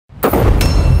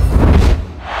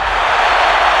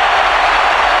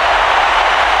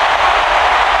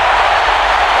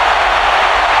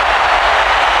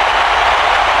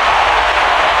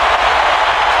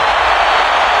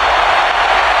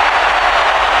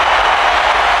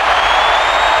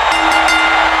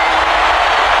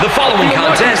The following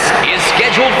contest is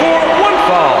scheduled for one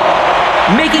fall.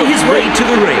 Making his way to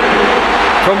the ring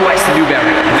from West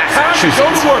Newbury,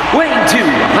 Massachusetts, weighing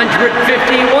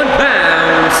 251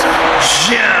 pounds,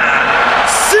 John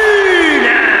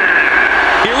Cena.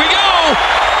 Here we go.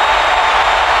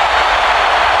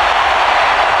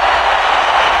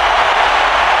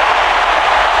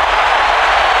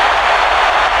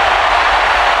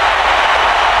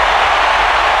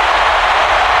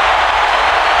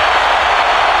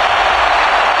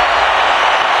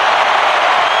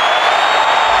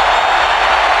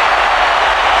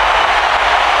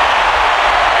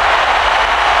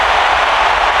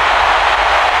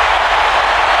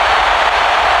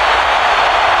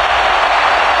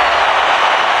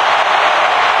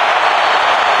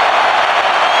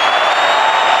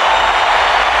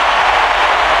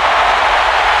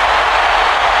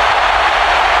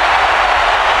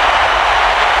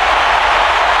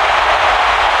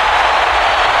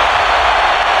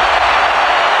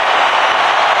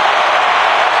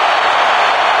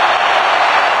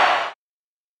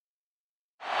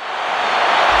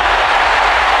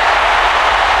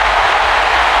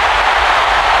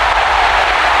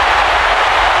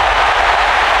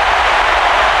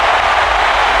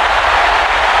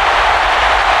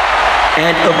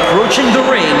 And approaching the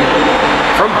ring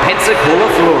from Pensacola,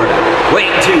 Florida,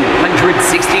 weighing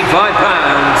 265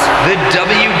 pounds, the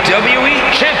WWE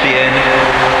Champion,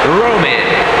 Roman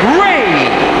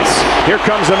Reigns. Here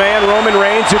comes a man, Roman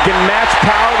Reigns, who can match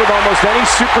power with almost any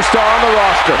superstar on the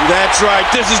roster. That's right.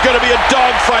 This is going to be a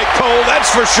dogfight, Cole.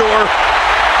 That's for sure.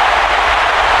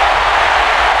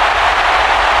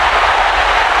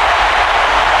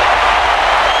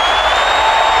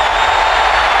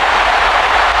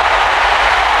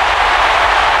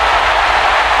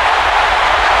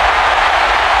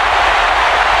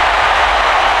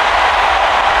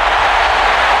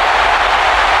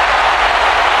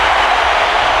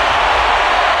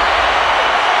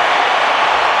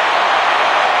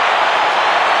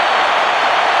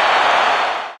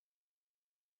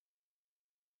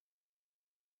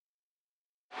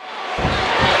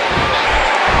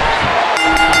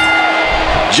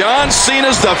 John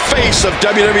Cena's the face of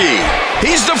WWE.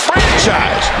 He's the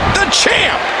franchise, the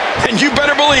champ, and you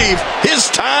better believe his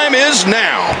time is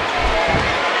now.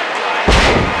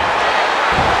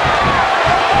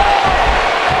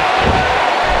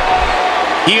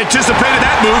 He anticipated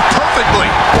that move perfectly.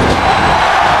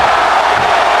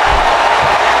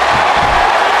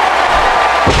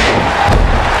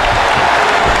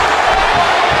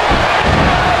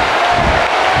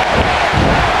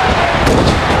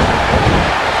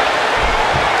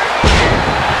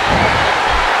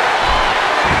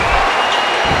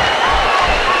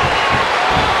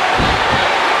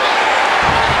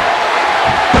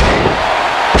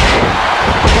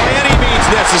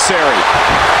 Necessary.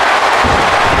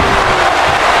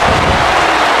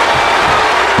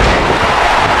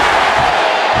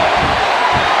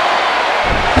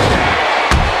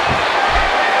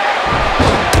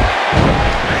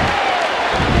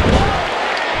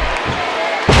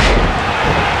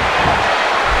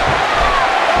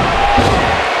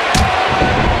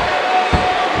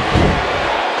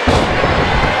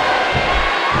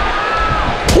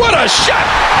 What a shot!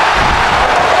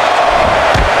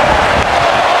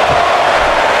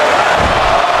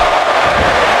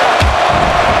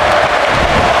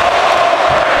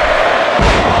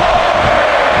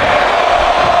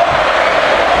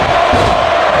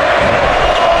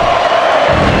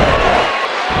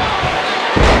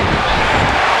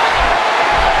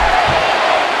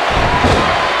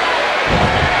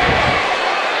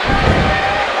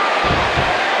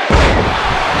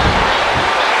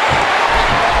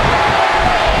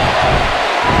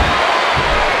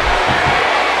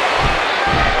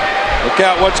 Look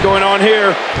out what's going on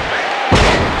here.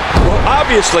 Well,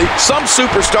 obviously, some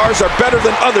superstars are better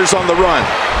than others on the run.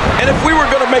 And if we were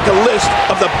going to make a list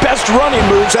of the best running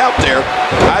moves out there,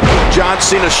 I'd put John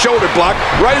Cena's shoulder block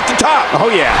right at the top.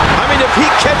 Oh, yeah. I mean, if he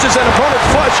catches an opponent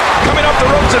flush coming off the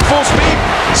ropes at full speed,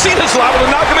 Cena's liable to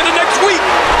knock him into next week.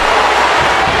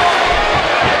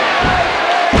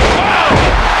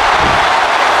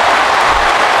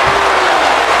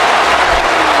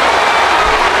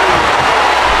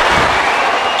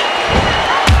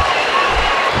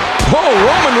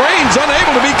 Roman Reigns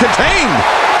unable to be contained.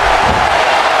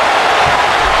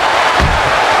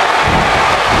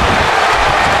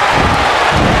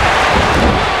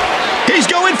 He's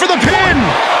going for the pin.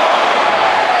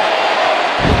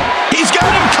 He's got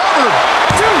him covered.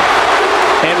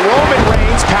 And Roman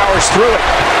Reigns powers through it.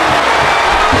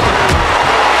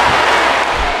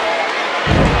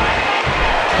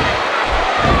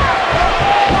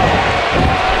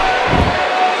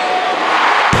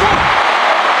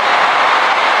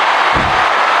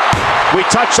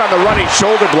 touched on the running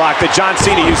shoulder block that John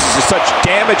Cena uses to such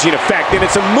damaging effect, and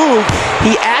it's a move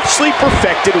he actually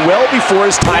perfected well before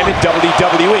his time in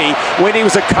WWE when he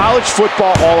was a college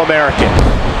football All-American.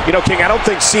 You know, King, I don't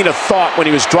think Cena thought when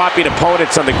he was dropping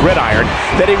opponents on the gridiron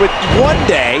that he would one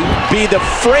day be the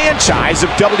franchise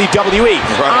of WWE.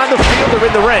 On the field or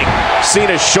in the ring,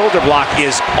 Cena's shoulder block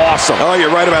is awesome. Oh, you're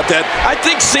right about that. I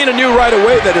think Cena knew right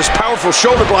away that his powerful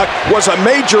shoulder block was a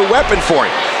major weapon for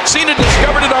him. Cena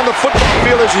discovered it on the football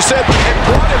field, as you said, and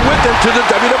brought it with him to the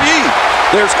WWE.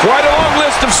 There's quite a long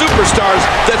list of superstars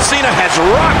that Cena has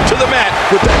rocked to the mat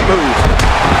with that move.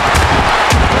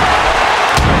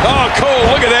 Oh, Cole,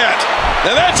 look at that.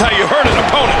 Now that's how you hurt an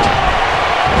opponent.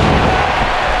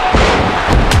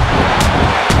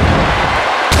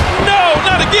 No,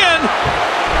 not again.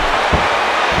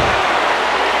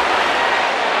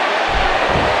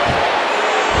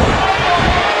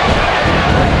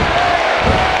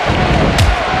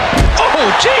 Oh,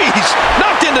 geez.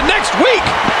 Knocked into next week.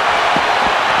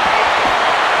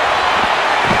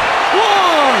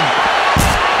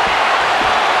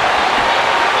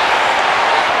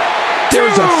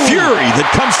 There's a fury that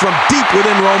comes from deep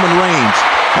within Roman Reigns.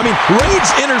 I mean, Reigns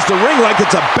enters the ring like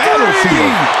it's a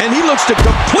battlefield, and he looks to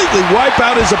completely wipe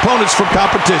out his opponents from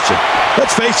competition.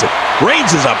 Let's face it,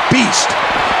 Reigns is a beast.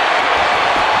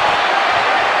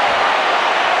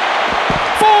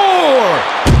 4,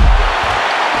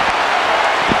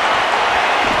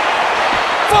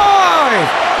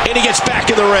 5, and he gets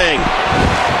back in the ring.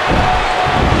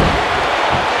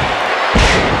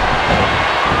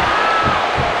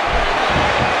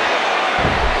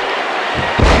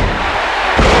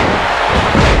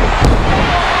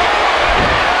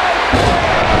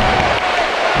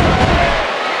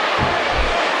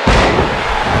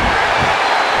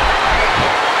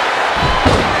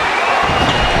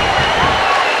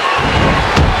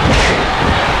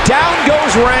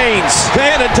 Reigns.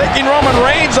 Man, and taking Roman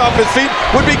Reigns off his feet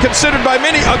would be considered by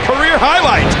many a career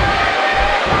highlight.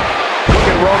 Look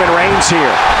at Roman Reigns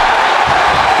here.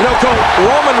 You know, Cole,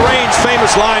 Roman Reigns'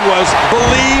 famous line was,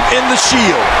 "Believe in the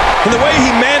Shield." And the way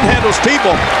he manhandles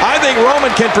people, I think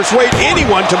Roman can persuade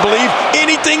anyone to believe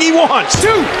anything he wants.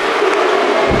 2.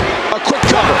 A quick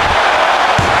cover.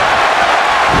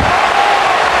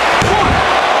 1.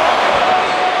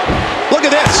 Look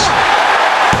at this.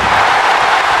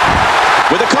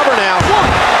 With a cover now. 1.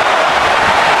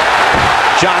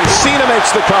 John Cena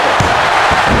makes the cover.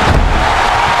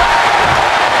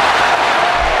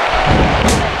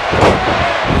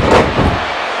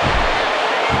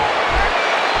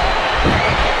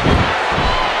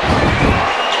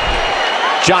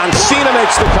 John Cena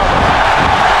makes the cover.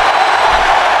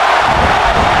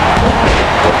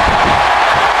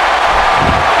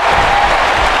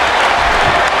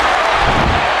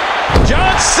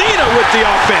 John Cena with the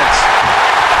offense.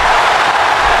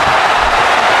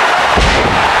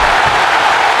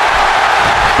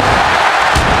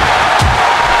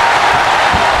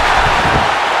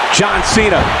 John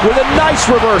Cena with a nice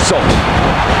reversal.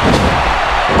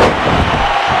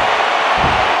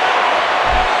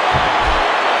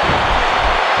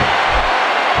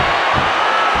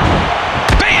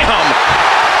 Bam!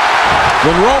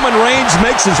 When Roman Reigns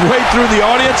makes his way through the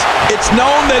audience, it's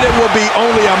known that it will be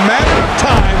only a matter of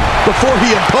time before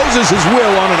he imposes his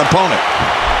will on an opponent.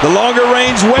 The longer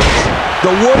Reigns waits,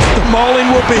 the worse the mauling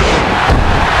will be.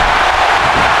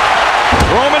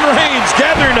 Roman Reigns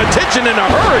gathering attention in a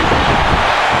hurry.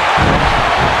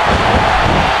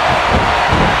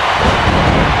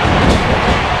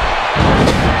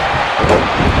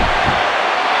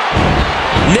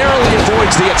 Narrowly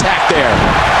avoids the attack there.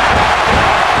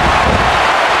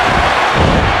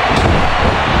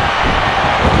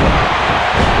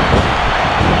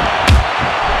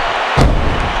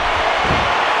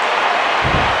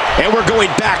 And we're going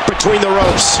back between the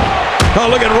ropes. Oh,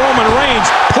 look at Roman Reigns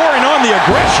pouring on the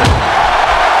aggression.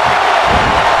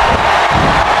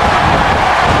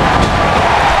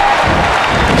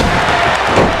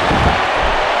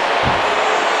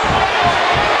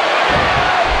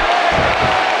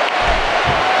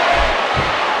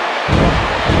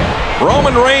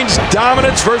 Roman Reigns'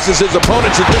 dominance versus his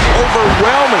opponents has been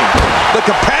overwhelming. The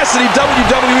capacity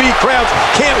WWE crowds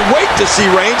can't wait to see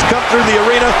Reigns come through the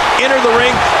arena, enter the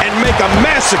ring, and make a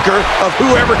massacre of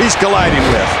whoever he's colliding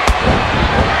with.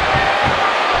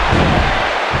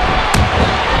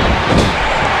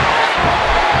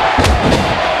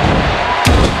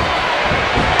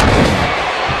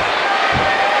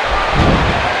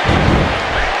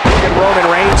 Look at Roman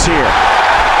Reigns here.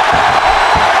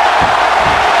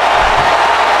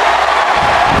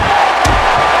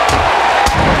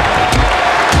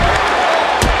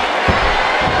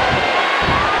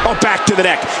 the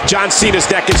neck. John Cena's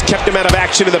neck has kept him out of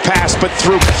action in the past, but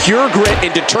through pure grit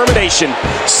and determination,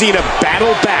 Cena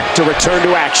battled back to return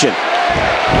to action.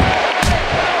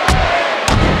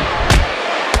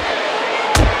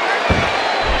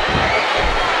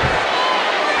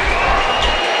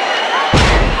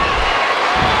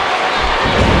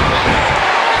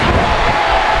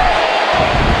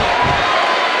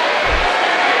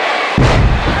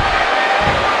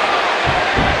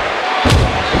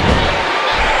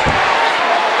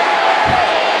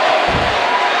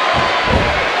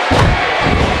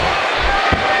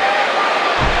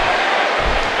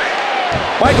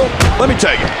 Michael, let me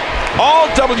tell you, all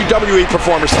WWE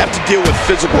performers have to deal with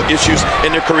physical issues in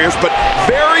their careers, but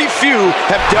very few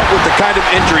have dealt with the kind of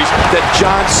injuries that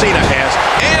John Cena has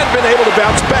and been able to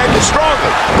bounce back as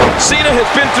strongly. Cena has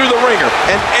been through the ringer,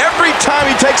 and every time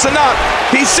he takes a knock,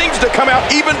 he seems to come out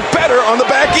even better on the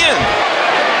back end.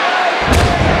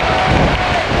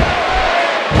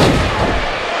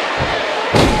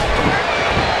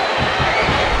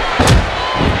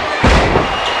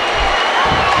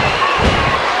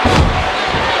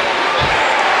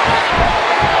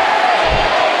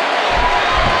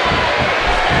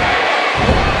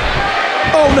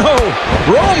 Oh no,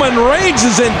 Roman Reigns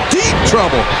is in deep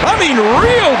trouble. I mean,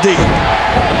 real deep.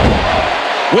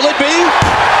 Will it be?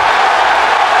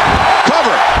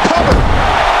 Cover, cover.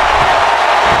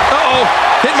 Uh-oh,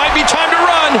 it might be time to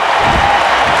run.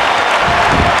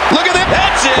 Look at that,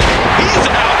 that's it. He's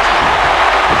out.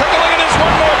 Take a look at this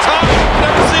one more time.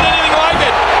 Never seen anything like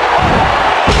it.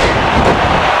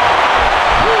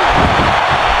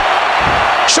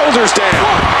 Shoulders down.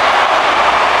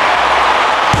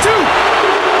 1, 2.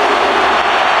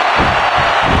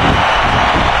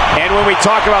 When we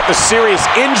talk about the serious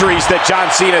injuries that John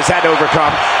Cena has had to overcome,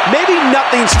 maybe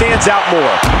nothing stands out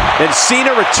more than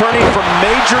Cena returning from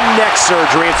major neck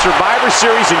surgery at Survivor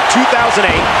Series in 2008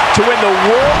 to win the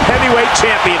World Heavyweight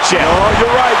Championship. Oh,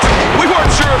 you're right. We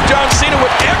weren't sure if John Cena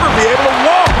would ever be able to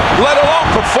walk, let alone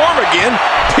perform again,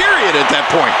 period, at that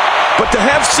point. But to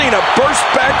have Cena burst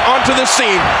back onto the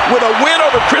scene with a win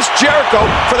over Chris Jericho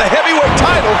for the heavyweight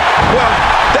title, well,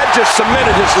 that just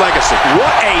cemented his legacy.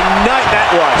 What a night that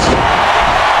was.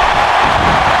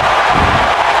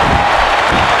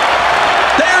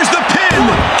 There's the pin.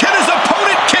 Can his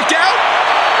opponent kick out?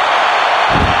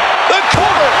 The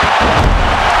cover.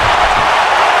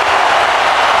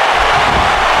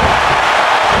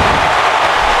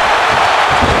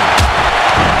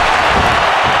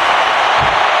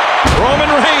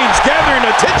 Roman Reigns gathering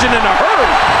attention in a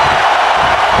hurry.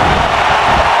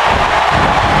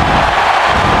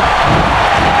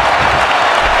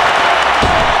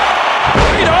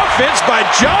 Great offense by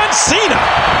John Cena.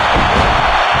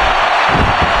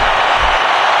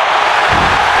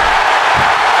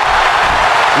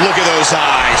 Look at those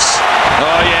eyes.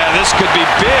 Oh yeah, this could be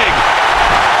big.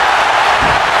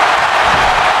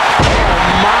 Oh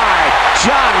my,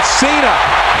 John Cena.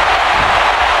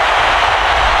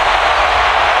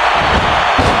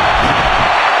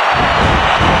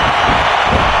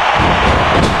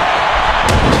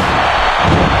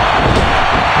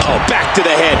 Back to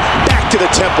the head, back to the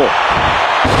temple.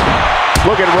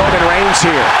 Look at Roman Reigns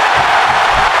here.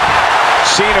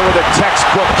 Cena with a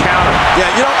textbook counter. Yeah,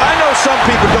 you know, I know some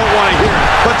people don't want to hear it,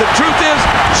 but the truth is,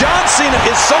 John Cena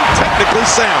is so technically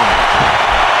sound.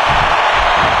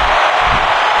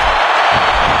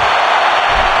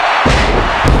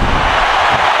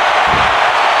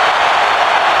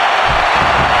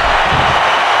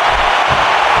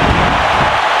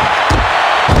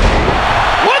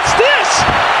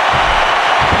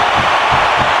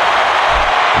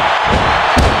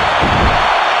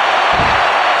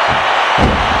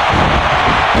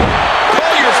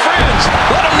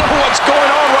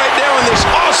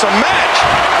 A match.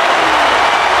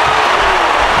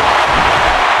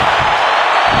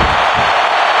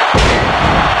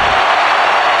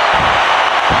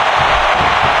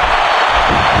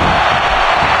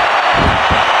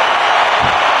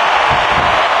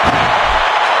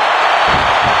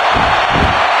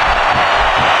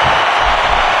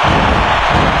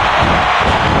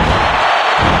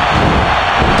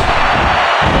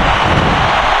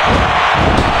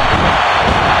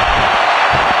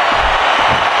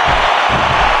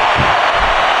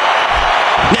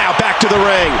 To the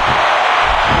ring.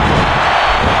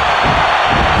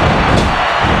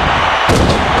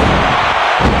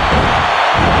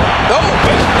 Oh,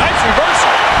 nice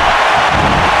reversal.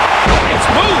 It's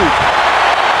moved.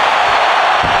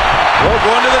 We're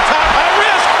going to the top, high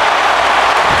risk.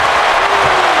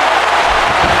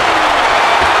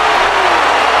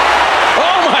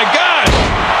 Oh my gosh.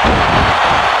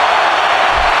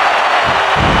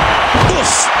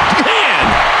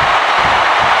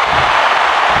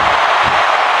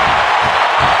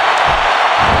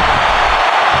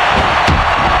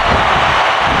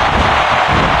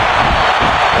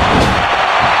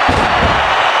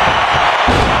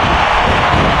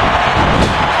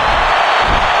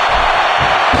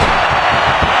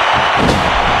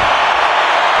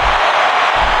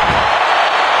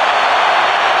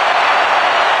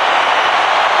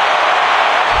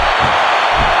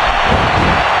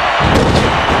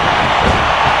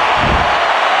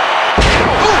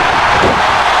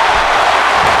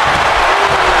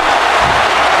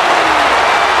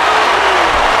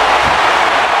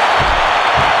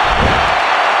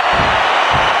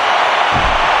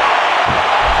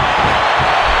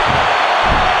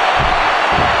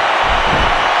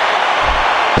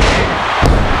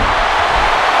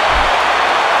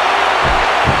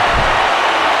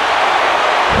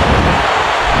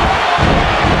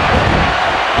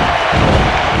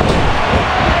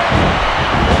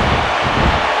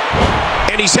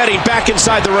 he's heading back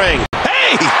inside the ring.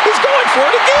 Hey, he's going for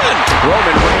it again.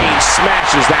 Roman Reigns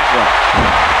smashes that one.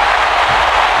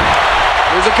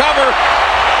 Here's a cover.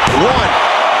 One.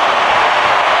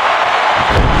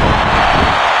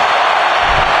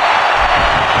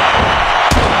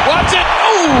 Watch it.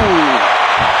 Ooh.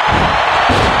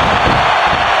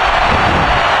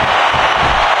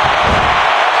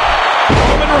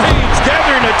 Roman Reigns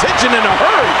gathering attention in a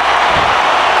hurry.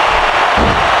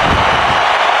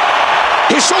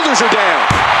 His shoulders are down.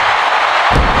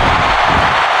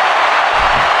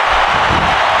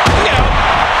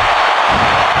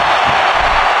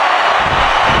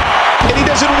 And he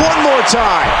does it one more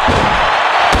time.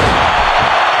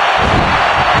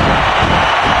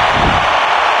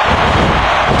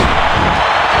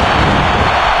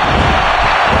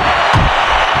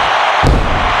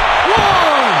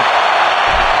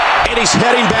 And he's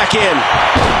heading back in.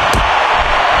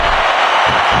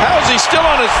 How is he still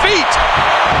on his feet?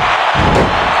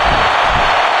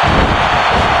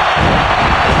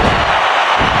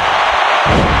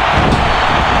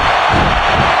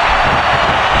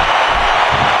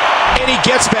 And he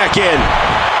gets back in.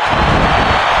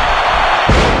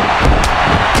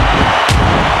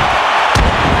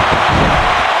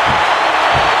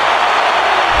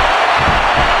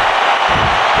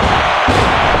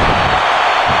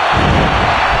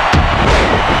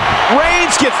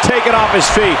 Reigns gets taken off his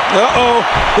feet. Uh-oh.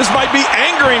 This might be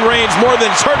angering Reigns more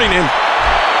than it's hurting him.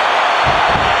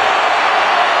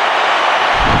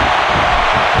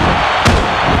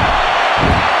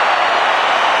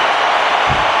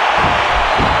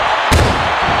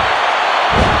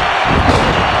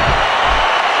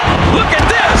 Look at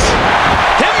this!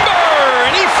 Timber!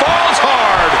 And he falls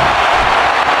hard.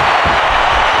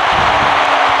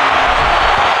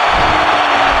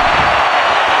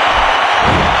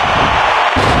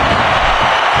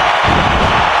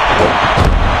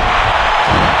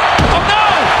 Oh no!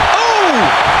 Oh!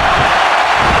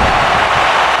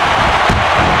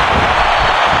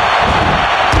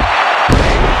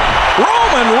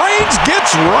 Roman Reigns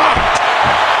gets rocked.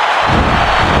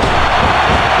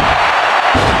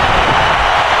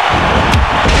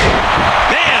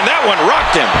 Man, that one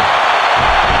rocked him.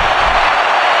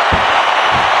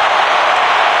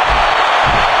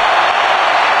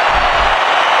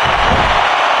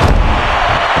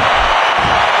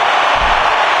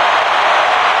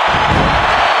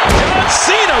 John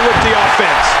Cena with the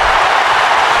offense.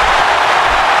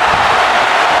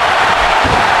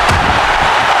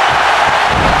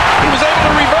 He was able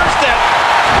to reverse that.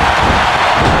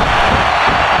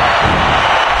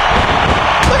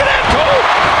 Look at that, Cole.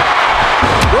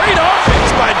 Great offense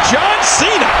by John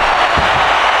Cena.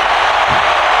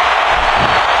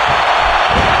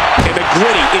 And the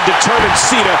gritty and determined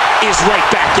Cena is right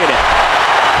back in it.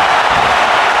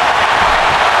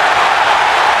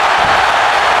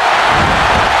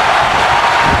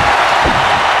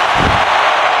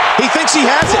 He thinks he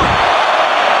has it.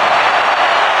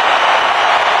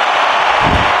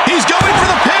 He's going for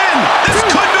the pin. This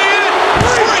could be it.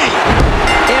 3.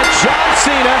 And John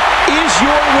Cena is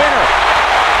your winner.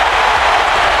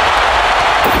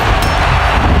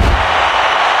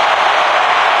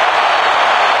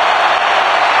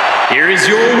 Here is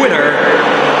your winner,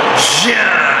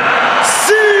 John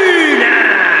Cena.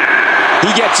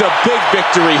 He gets a big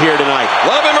victory here tonight.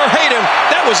 Love him or hate him,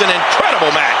 that was an incredible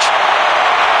match.